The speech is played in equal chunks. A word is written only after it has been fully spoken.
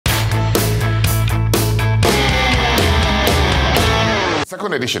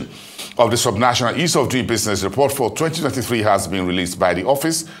Second edition of the Subnational Ease of Doing Business Report for 2023 has been released by the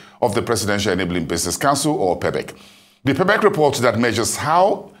Office of the Presidential Enabling Business Council, or PEBEC. The PEBEC report that measures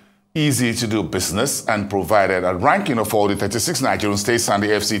how easy to do business and provided a ranking of all the 36 Nigerian states and the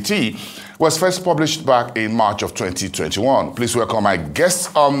FCT was first published back in March of 2021. Please welcome my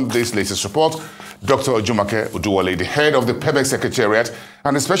guests on this latest report, Dr. Jumoke Oduwole, the head of the PEBEC Secretariat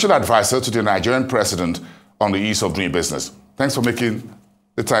and a special advisor to the Nigerian president on the ease of doing business. Thanks for making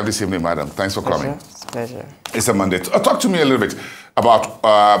the time this evening, madam. Thanks for coming. It's a pleasure. It's a Monday. Talk to me a little bit about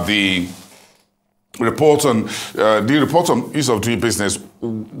the report on ease of doing business.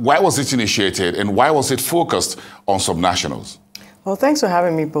 Why was it initiated and why was it focused on subnationals? Well, thanks for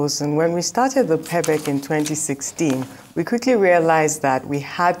having me, Bosun. When we started the PEBEC in 2016, we quickly realized that we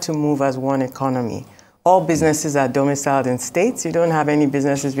had to move as one economy. All businesses are domiciled in states. You don't have any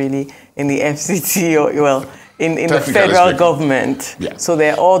businesses really in the FCT or, well, in the federal government. Yeah. So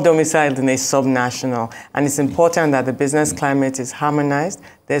they're all domiciled in a subnational. And it's important that the business climate is harmonized.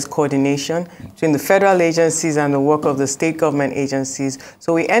 There's coordination between the federal agencies and the work of the state government agencies.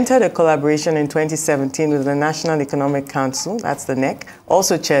 So we entered a collaboration in 2017 with the National Economic Council, that's the NEC,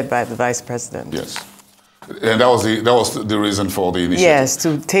 also chaired by the Vice President. Yes. And that was the reason for the initiative? Yes,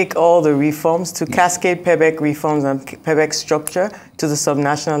 to take all the reforms, to cascade PEBEC reforms and PEBEC structure to the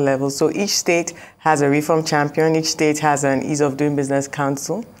subnational level. So each state has a reform champion, each state has an ease of doing business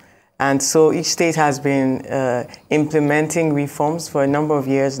council. And so each state has been implementing reforms for a number of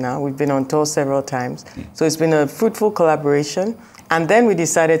years now. We've been on tour several times. So it's been a fruitful collaboration. And then we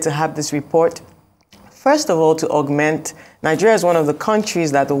decided to have this report, first of all, to augment. Nigeria is one of the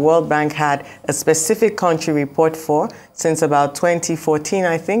countries that the World Bank had a specific country report for since about 2014,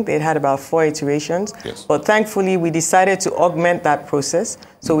 I think. They'd had about 4 iterations. Yes. But thankfully, we decided to augment that process.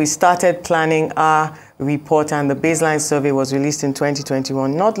 So we started planning our report, and the baseline survey was released in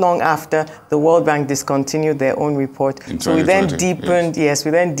 2021, not long after the World Bank discontinued their own report. So we then deepened, yes, we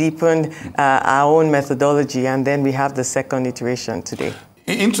then deepened our own methodology, and then we have the second iteration today.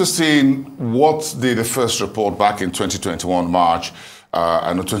 Interesting. What did the first report back in 2021, March?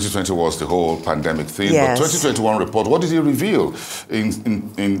 I know 2020 was the whole pandemic thing, yes. But 2021 report, what did it reveal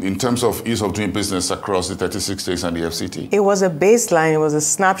in terms of ease of doing business across the 36 states and the FCT? It was a baseline, it was a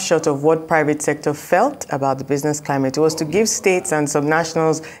snapshot of what private sector felt about the business climate. It was to give states and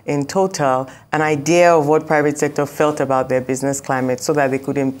subnationals in total an idea of what private sector felt about their business climate so that they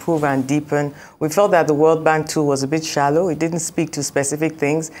could improve and deepen. We felt that the World Bank tool was a bit shallow. It didn't speak to specific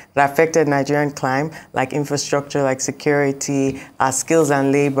things that affected Nigerian climate, like infrastructure, like security, skills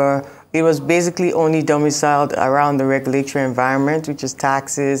and labor. It was basically only domiciled around the regulatory environment, which is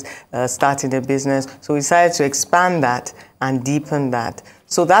taxes, starting a business. So we decided to expand that and deepen that.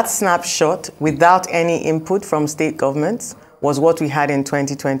 So that snapshot, without any input from state governments, was what we had in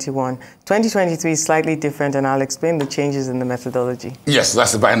 2021. 2023 is slightly different, and I'll explain the changes in the methodology. Yes,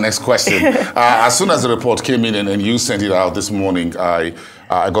 that's my next question. As soon as the report came in and you sent it out this morning, I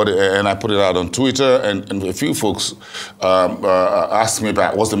got it and I put it out on Twitter, and a few folks asked me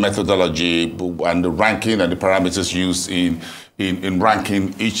about what's the methodology and the ranking and the parameters used in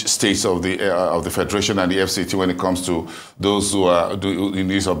ranking each state of the Federation and the FCT when it comes to those who are in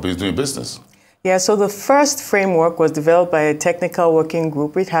ease of doing business. Yeah, so the first framework was developed by a technical working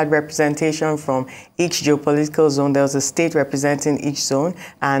group. It had representation from each geopolitical zone. There was a state representing each zone,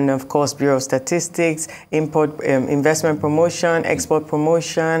 and of course, Bureau of Statistics, import, investment promotion, export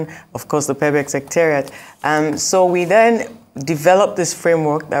promotion, of course, the PEBEC Secretariat. So we then developed this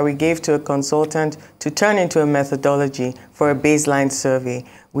framework that we gave to a consultant to turn into a methodology for a baseline survey.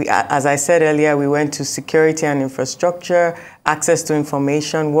 As I said earlier, we went to security and infrastructure, access to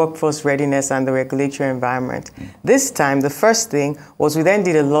information, workforce readiness, and the regulatory environment. This time, the first thing was we then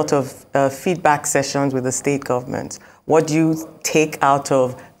did a lot of feedback sessions with the state governments. What do you take out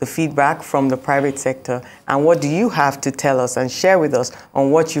of the feedback from the private sector, and what do you have to tell us and share with us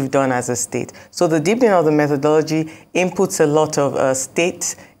on what you've done as a state? So the deepening of the methodology inputs a lot of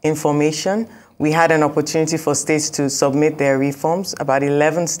state information. We had an opportunity for states to submit their reforms. About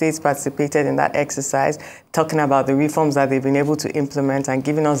 11 states participated in that exercise, talking about the reforms that they've been able to implement and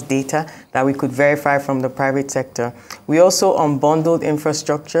giving us data that we could verify from the private sector. We also unbundled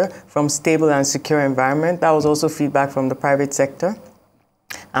infrastructure from stable and secure environment. That was also feedback from the private sector.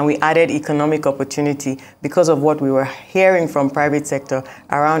 And we added economic opportunity because of what we were hearing from private sector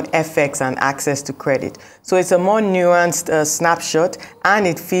around FX and access to credit. So it's a more nuanced snapshot, and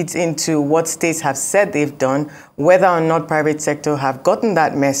it feeds into what states have said they've done, whether or not private sector have gotten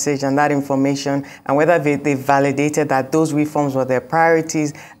that message and that information, and whether they validated that those reforms were their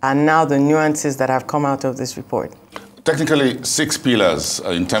priorities, and now the nuances that have come out of this report. technically 6 pillars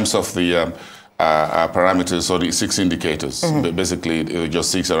in terms of the parameters or the 6 indicators. Basically,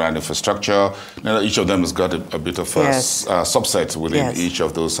 just 6 around infrastructure. Now, each of them has got a bit of subset within each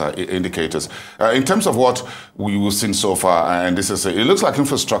of those indicators. In terms of what we've seen so far, and this is, it looks like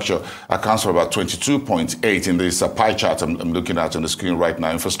infrastructure accounts for about 22.8 in this pie chart I'm looking at on the screen right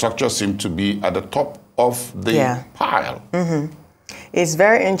now. Infrastructure seems to be at the top of the pile. It's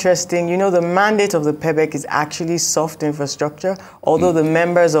very interesting. You know, the mandate of the PEBEC is actually soft infrastructure, although the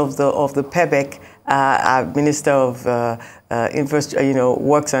members of the PEBEC are Minister of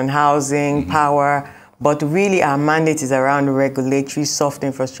Works and Housing, Power, but really our mandate is around regulatory soft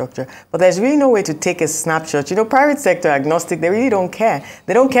infrastructure. But there's really no way to take a snapshot. You know, private sector agnostic, they really don't care.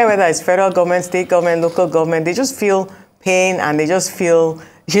 They don't care whether it's federal government, state government, local government. They just feel pain and they just feel,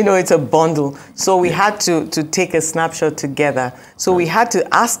 you know, it's a bundle. So we had to take a snapshot together. So we had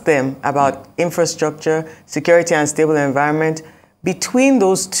to ask them about infrastructure, security and stable environment. Between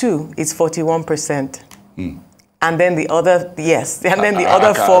those two, it's 41%. And then the other, and then the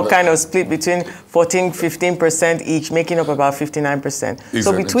other 4 kind of split between 14, 15% each, making up about 59%.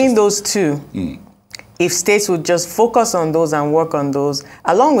 So between those two, if states would just focus on those and work on those,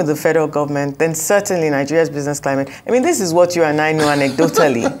 along with the federal government, then certainly Nigeria's business climate. I mean, this is what you and I know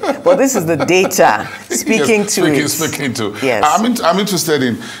anecdotally, but this is the data speaking to it. Speaking to. Yes. I'm interested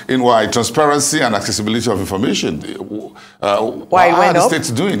in why transparency and accessibility of information. Why are the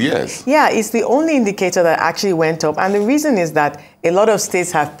states doing? Yes. Yeah, it's the only indicator that actually went up. And the reason is that a lot of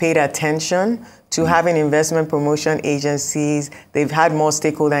states have paid attention to having investment promotion agencies. They've had more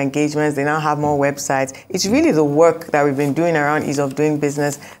stakeholder engagements. They now have more websites. It's really the work that we've been doing around ease of doing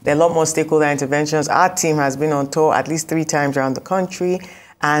business. There are a lot more stakeholder interventions. Our team has been on tour at least 3 times around the country.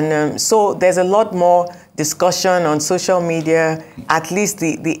 And so there's a lot more discussion on social media. At least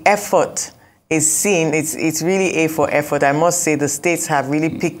the effort is seen. It's really A for effort. I must say the states have really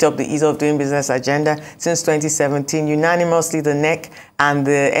picked up the ease of doing business agenda since 2017. Unanimously, the NEC and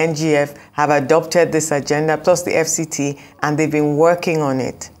the NGF have adopted this agenda, plus the FCT, and they've been working on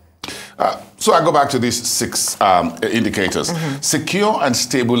it. So I go back to these 6 indicators. Secure and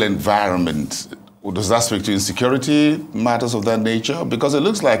stable environment. Does that speak to insecurity, matters of that nature? Because it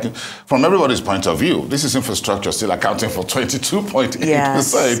looks like, from everybody's point of view, this is infrastructure still accounting for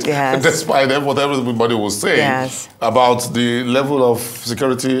 22.8%, despite what everybody was saying about the level of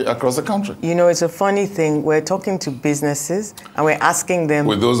security across the country. You know, it's a funny thing. We're talking to businesses, and we're asking them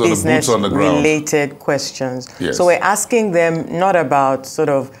business-related questions. So we're asking them not about sort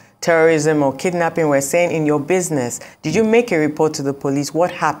of terrorism or kidnapping. We're saying, in your business, did you make a report to the police?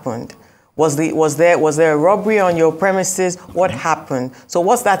 What happened? Was there a robbery on your premises? What happened? So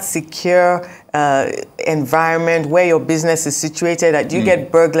what's that secure environment where your business is situated? Do you get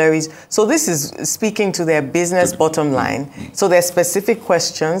burglaries? So this is speaking to their business bottom line. So there's specific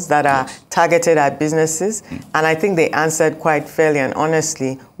questions that are targeted at businesses, and I think they answered quite fairly and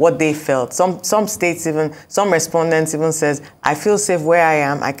honestly what they felt. Some states even, some respondents even says, I feel safe where I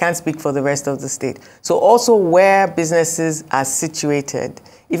am. I can't speak for the rest of the state. So also where businesses are situated,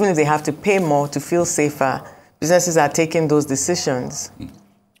 even if they have to pay more to feel safer, businesses are taking those decisions.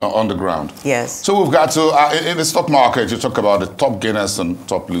 On the ground. Yes. So we've got to, in the stock market, you talk about the top gainers and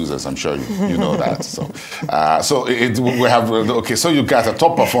top losers. I'm sure you know that. So we have, okay, so you got the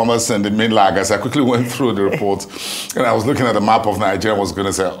top performers and the main laggers. I quickly went through the report and I was looking at the map of Nigeria. I was going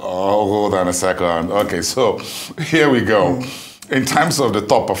to say, oh, hold on a second. Okay, so here we go. In terms of the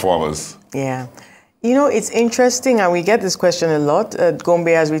top performers. Yeah. You know, it's interesting, and we get this question a lot.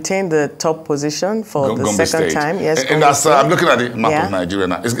 Gombe has retained the top position for the second time. Yes, and that's, I'm looking at the map of Nigeria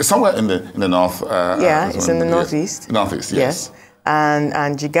now. It's somewhere in the north. It's in the northeast. Northeast, yes.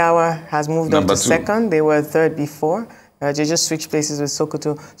 And Jigawa has moved up to second. They were third before. They just switched places with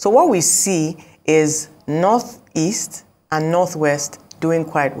Sokoto. So what we see is northeast and northwest doing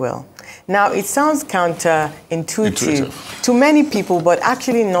quite well. Now, it sounds counterintuitive to many people, but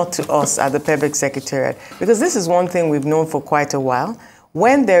actually not to us at the PEBEC Secretariat, because this is one thing we've known for quite a while.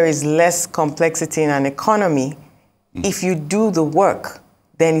 When there is less complexity in an economy, if you do the work,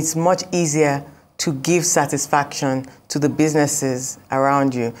 then it's much easier to give satisfaction to the businesses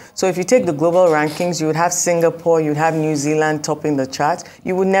around you. So if you take the global rankings, you would have Singapore, you'd have New Zealand topping the charts.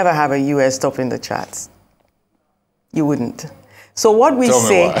 You would never have a US topping the charts. You wouldn't. So what we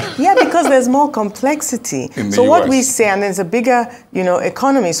say, because there's more complexity. So what we say, and there's a bigger,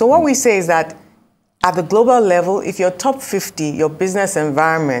 economy. So what we say is that at the global level, if you're top 50, your business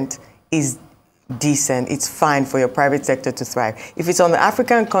environment is decent. It's fine for your private sector to thrive. If it's on the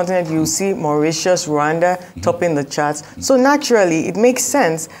African continent, you'll see Mauritius, Rwanda topping the charts. So naturally, it makes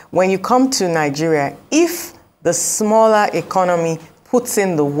sense when you come to Nigeria, if the smaller economy puts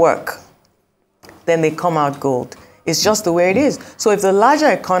in the work, then they come out gold. It's just the way it is. So if the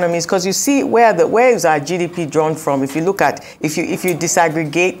larger economies, because you see where is our GDP drawn from? If you look at, if you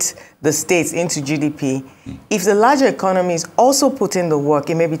disaggregate the states into GDP, if the larger economies also put in the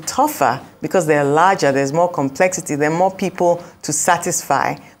work, it may be tougher because they're larger, there's more complexity, there are more people to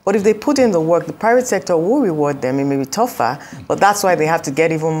satisfy. But if they put in the work, the private sector will reward them. It may be tougher, but that's why they have to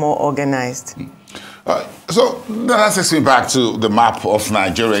get even more organized. So that takes me back to the map of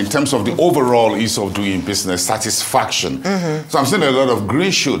Nigeria in terms of the overall ease of doing business satisfaction. So I'm seeing a lot of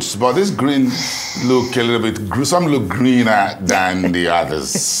green shoots, but these green look a little bit, some look greener than the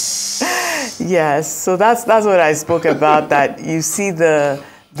others. Yes, so that's what I spoke about, that you see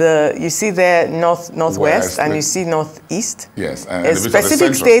you see there northwest and you see northeast. Yes, and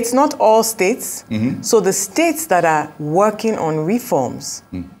specific states, not all states. So the states that are working on reforms,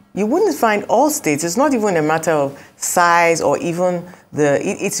 you wouldn't find all states. It's not even a matter of size or even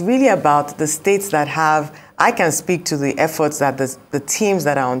it's really about the states that have, I can speak to the efforts that the teams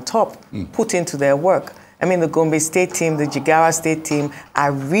that are on top put into their work. I mean, the Gombe State team, the Jigawa State team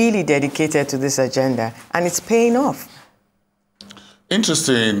are really dedicated to this agenda, and it's paying off.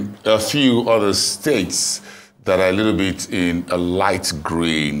 Interesting, a few other states that are a little bit in a light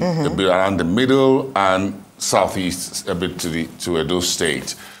green, a bit around the middle and southeast, a bit to Edo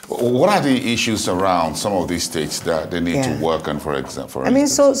State. What are the issues around some of these states that they need to work on, for example? I mean,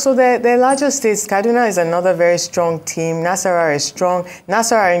 so the larger states, Kaduna is another very strong team. Nasarawa is strong.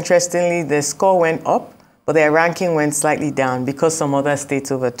 Nasarawa, interestingly, the score went up, but their ranking went slightly down because some other states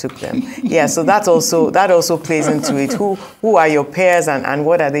overtook them. Yeah, so that also plays into it. Who are your peers and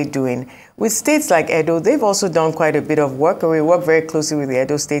what are they doing? With states like Edo, they've also done quite a bit of work. We work very closely with the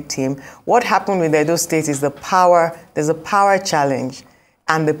Edo State team. What happened with Edo State is there's a power challenge,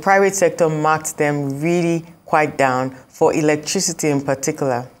 and the private sector marked them really quite down for electricity in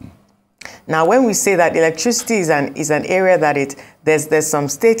particular. Now, when we say that electricity is an area that there's some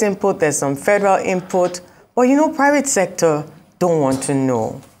state input, there's some federal input, but you know, private sector don't want to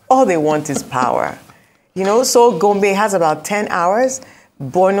know. All they want is power. You know, so Gombe has about 10 hours,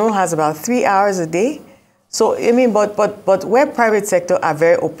 Borno has about 3 hours a day. So, I mean, but where private sector are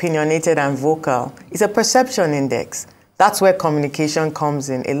very opinionated and vocal, it's a perception index. That's where communication comes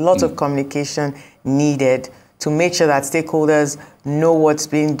in, a lot of communication needed to make sure that stakeholders know what's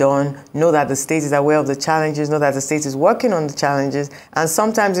being done, know that the state is aware of the challenges, know that the state is working on the challenges. And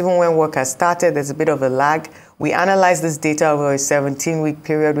sometimes even when work has started, there's a bit of a lag. We analyzed this data over a 17-week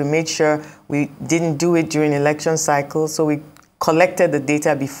period. We made sure we didn't do it during election cycle. So we collected the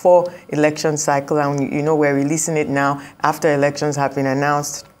data before election cycle, and you know, we're releasing it now after elections have been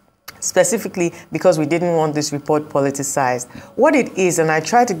announced, specifically because we didn't want this report politicized. What it is, and I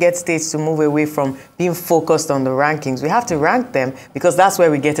try to get states to move away from being focused on the rankings. We have to rank them because that's where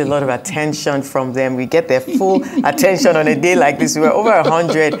we get a lot of attention from them. We get their full attention on a day like this. We were over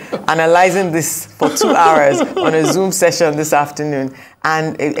 100 analyzing this for 2 hours on a Zoom session this afternoon,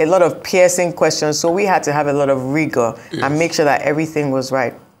 and a lot of piercing questions. So we had to have a lot of rigor and make sure that everything was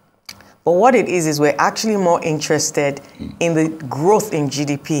right. But what it is we're actually more interested in the growth in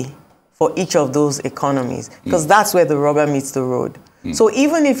GDP for each of those economies, because that's where the rubber meets the road. So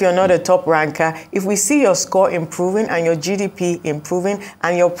even if you're not a top ranker, if we see your score improving and your GDP improving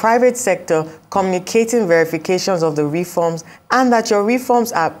and your private sector communicating verifications of the reforms, and that your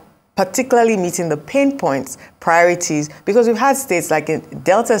reforms are particularly meeting the pain points, priorities, because we've had states like in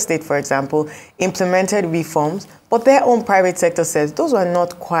Delta State, for example, implemented reforms, but their own private sector says those were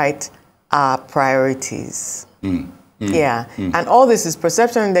not quite our priorities. And all this is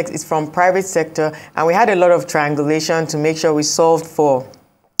perception index is from private sector, and we had a lot of triangulation to make sure we solved for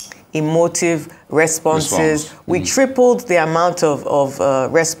emotive responses. We tripled the amount of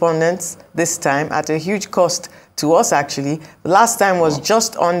respondents this time at a huge cost to us, actually. The last time was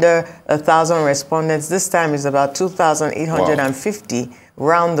just under 1,000 respondents. This time is about 2,850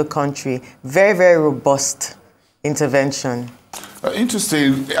 around the country. Very, very robust intervention.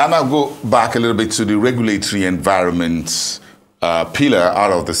 Interesting. And I'll go back a little bit to the regulatory environment pillar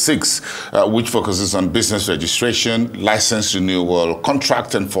out of the 6, which focuses on business registration, license renewal,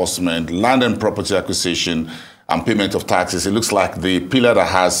 contract enforcement, land and property acquisition, and payment of taxes. It looks like the pillar that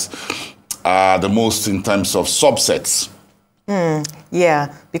has the most in terms of subsets.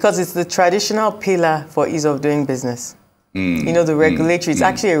 Yeah, because it's the traditional pillar for ease of doing business. You know, the regulatory, it's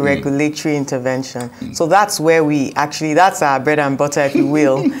actually a regulatory intervention. So that's where we actually, that's our bread and butter, if you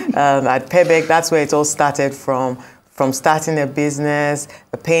will, at PEBEC. That's where it all started from starting a business,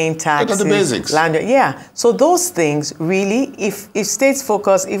 paying taxes. The basics. So those things, really, if states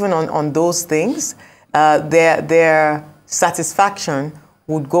focus even on those things, their satisfaction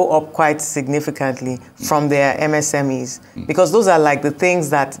would go up quite significantly from their MSMEs, because those are like the things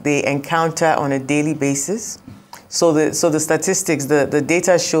that they encounter on a daily basis. So the statistics, the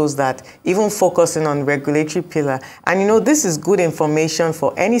data shows that even focusing on regulatory pillar, and you know, this is good information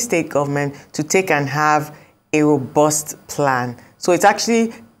for any state government to take and have a robust plan. So it's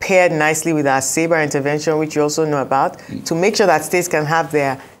actually paired nicely with our SABRE intervention, which you also know about, to make sure that states can have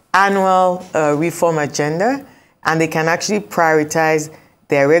their annual reform agenda, and they can actually prioritize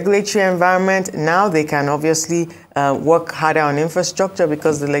their regulatory environment. Now they can obviously work harder on infrastructure,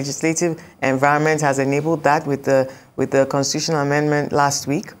 because the legislative environment has enabled that with the constitutional amendment last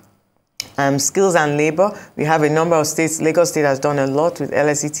week. Skills and labor, we have a number of states. Lagos State has done a lot with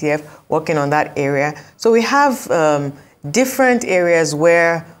LSETF working on that area. So we have different areas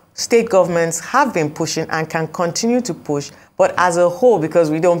where state governments have been pushing and can continue to push. But as a whole, because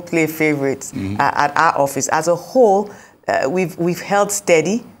we don't play favorites at our office, as a whole, we've held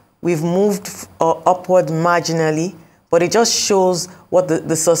steady. We've moved upward marginally, but it just shows what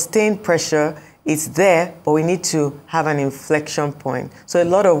the sustained pressure is there, but we need to have an inflection point. So a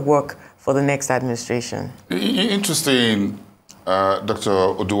lot of work for the next administration. Interesting, Dr.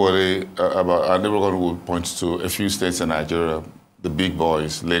 Oduwole, about everyone will point to a few states in Nigeria, the big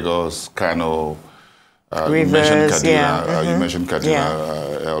boys, Lagos, Kano, Rivers, you mentioned Kaduna, yeah. You mentioned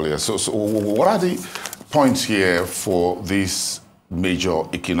Kaduna earlier. So what are the points here for these major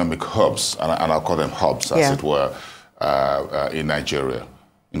economic hubs, and I'll call them hubs, as it were, in Nigeria,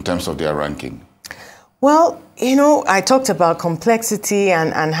 in terms of their ranking? Well, you know, I talked about complexity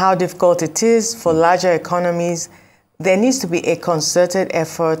and how difficult it is for larger economies. There needs to be a concerted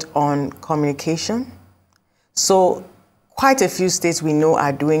effort on communication. So quite a few states we know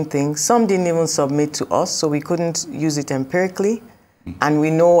are doing things. Some didn't even submit to us, so we couldn't use it empirically. And we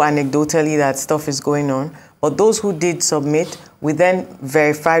know anecdotally that stuff is going on. But those who did submit, we then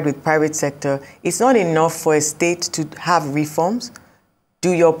verified with private sector. It's not enough for a state to have reforms.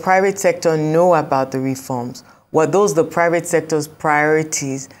 Do your private sector know about the reforms? Were those the private sector's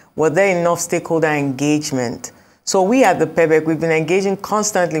priorities? Were there enough stakeholder engagement? So we at the PEBEC, we've been engaging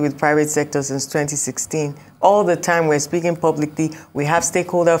constantly with private sector since 2016. All the time we're speaking publicly. We have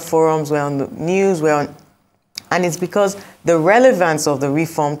stakeholder forums, we're on the news, and it's because the relevance of the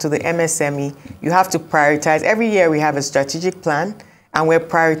reform to the MSME, you have to prioritize. Every year we have a strategic plan, and we're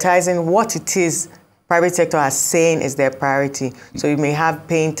prioritizing what it is private sector are saying is their priority. So you may have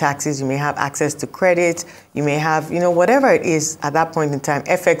paying taxes, you may have access to credit, you may have, you know, whatever it is at that point in time.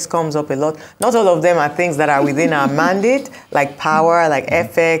 FX comes up a lot. Not all of them are things that are within our mandate, like power, like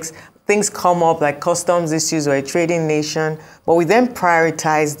FX. Things come up like customs issues or a trading nation, but we then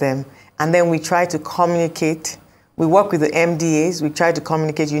prioritize them, and then we try to communicate. We work with the MDAs. We try to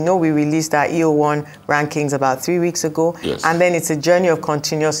communicate. You know, we released our EO1 rankings about 3 weeks ago. Yes. And then it's a journey of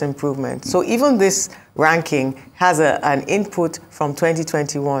continuous improvement. So even this ranking has an input from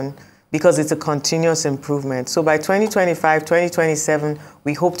 2021 because it's a continuous improvement. So by 2025, 2027,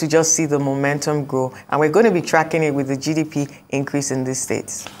 we hope to just see the momentum grow. And we're going to be tracking it with the GDP increase in these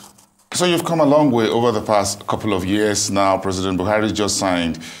states. So you've come a long way over the past couple of years now. President Buhari just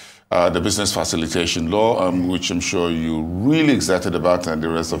signed the business facilitation law, which I'm sure you're really excited about, and the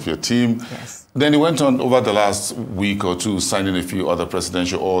rest of your team. Yes. Then he went on over the last week or two, signing a few other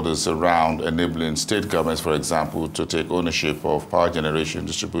presidential orders around enabling state governments, for example, to take ownership of power generation,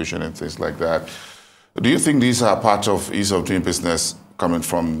 distribution, and things like that. Do you think these are part of ease of doing business coming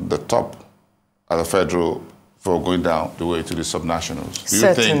from the top at the federal for going down the way to the subnationals? Do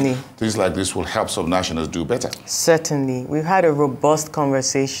you think things like this will help subnationals do better? Certainly. We've had a robust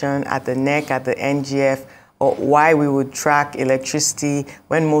conversation at the NEC, at the NGF, or why we would track electricity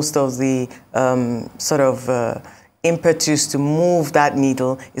when most of the impetus to move that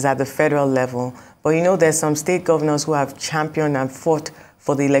needle is at the federal level. But you know, there's some state governors who have championed and fought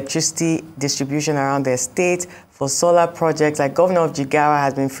for the electricity distribution around their state, for solar projects. Like Governor of Jigawa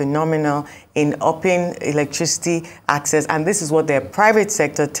has been phenomenal in upping electricity access, and this is what their private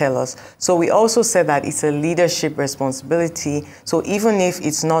sector tell us. So we also said that it's a leadership responsibility. So even if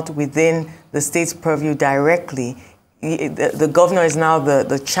it's not within the state's purview directly, the governor is now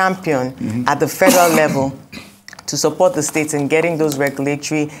the champion at the federal level to support the states in getting those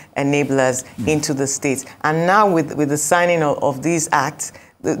regulatory enablers into the states. And now with the signing of these acts,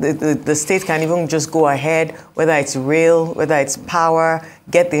 the state can even just go ahead, whether it's rail, whether it's power,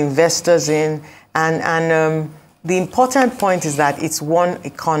 get the investors in. And the important point is that it's one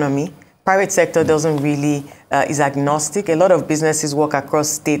economy. Private sector doesn't really is agnostic. A lot of businesses work across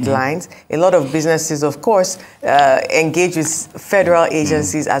state lines. A lot of businesses, of course, engage with federal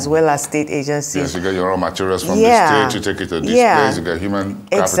agencies as well as state agencies. Yes, you get your raw materials from the state, you take it to this place, you get human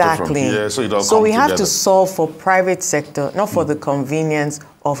capital from here, so it all So we have together. to solve for private sector, not for the convenience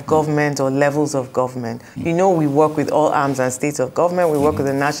of government or levels of government. You know, we work with all arms and states of government. We work with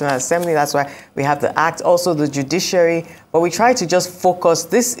the National Assembly. That's why we have the Act, also the judiciary. But we try to just focus.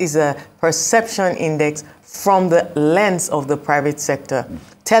 This is a perception index from the lens of the private sector,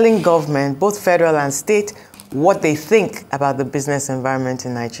 telling government, both federal and state, what they think about the business environment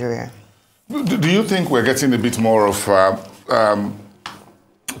in Nigeria. Do you think we're getting a bit more of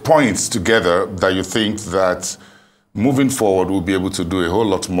points together that you think that moving forward we'll be able to do a whole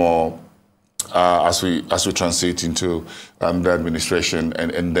lot more as we transit into the administration,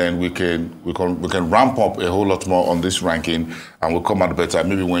 and then we can ramp up a whole lot more on this ranking, and we'll come out better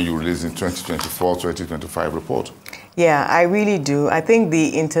maybe when you release the 2024, 2025 report? Yeah, I really do. I think the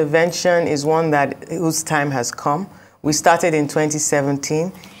intervention is one whose time has come. We started in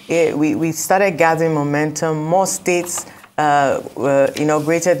 2017. We started gathering momentum. More states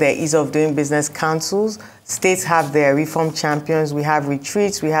inaugurated their ease of doing business councils. States have their reform champions. We have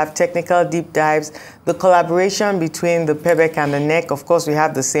retreats. We have technical deep dives. The collaboration between the PEBEC and the NEC, of course, we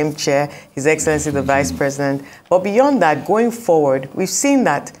have the same chair, His Excellency the Vice President. But beyond that, going forward, we've seen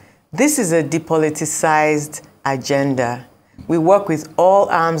that this is a depoliticized agenda. We work with all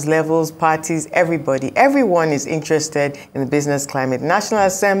arms levels, parties, everybody. Everyone is interested in the business climate. National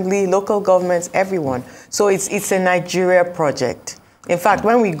Assembly, local governments, everyone. So it's a Nigeria project. In fact,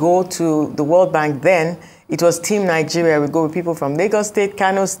 when we go to the World Bank then, it was Team Nigeria. We go with people from Lagos State,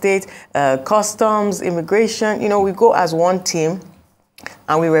 Kano State, customs, immigration. You know, we go as one team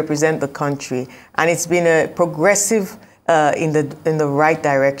and we represent the country. And it's been a progressive in the right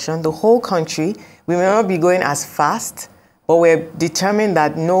direction. The whole country, we may not be going as fast, but we're determined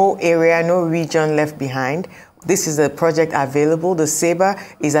that no area, no region left behind. This is a project available. The SABRE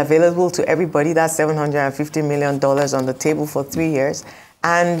is available to everybody. That's $750 million on the table for 3 years.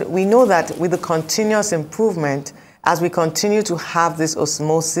 And we know that with the continuous improvement, as we continue to have this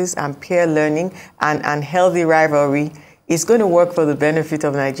osmosis and peer learning and healthy rivalry, it's going to work for the benefit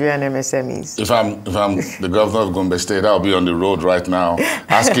of Nigerian MSMEs. If I'm the governor of Gombe State, I'll be on the road right now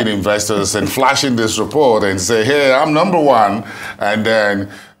asking investors and flashing this report and say, hey, I'm #1. And then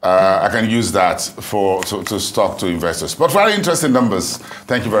I can use that to talk to investors. But very interesting numbers.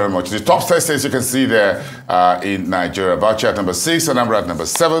 Thank you very much. The top 10 states you can see there in Nigeria. Bauchi at #6, Anambra at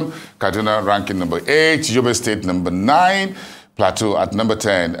 #7, Kaduna ranking #8, Yobe State #9, Plateau at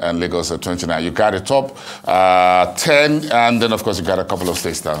 #10, and Lagos at 29. You got the top 10, and then, of course, you got a couple of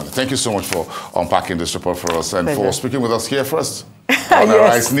states down. Thank you so much for unpacking this report for us and for speaking with us here first on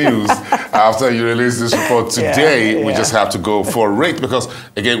Arise News. After you release this report today, we just have to go for a rate because,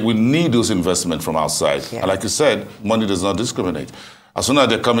 again, we need those investment from outside. And like you said, money does not discriminate. As soon as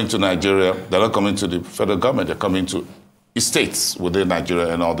they're coming to Nigeria, they're not coming to the federal government, they're coming to states within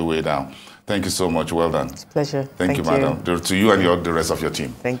Nigeria and all the way down. Thank you so much. Well done. It's a pleasure. Thank you, madam. To you and the rest of your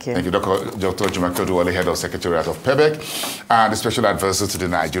team. Thank you. Thank you, Dr. Jumoke Oduwole, Head of Secretariat of PEBEC, and the Special Advisor to the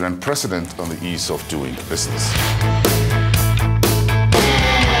Nigerian President on the Ease of Doing Business.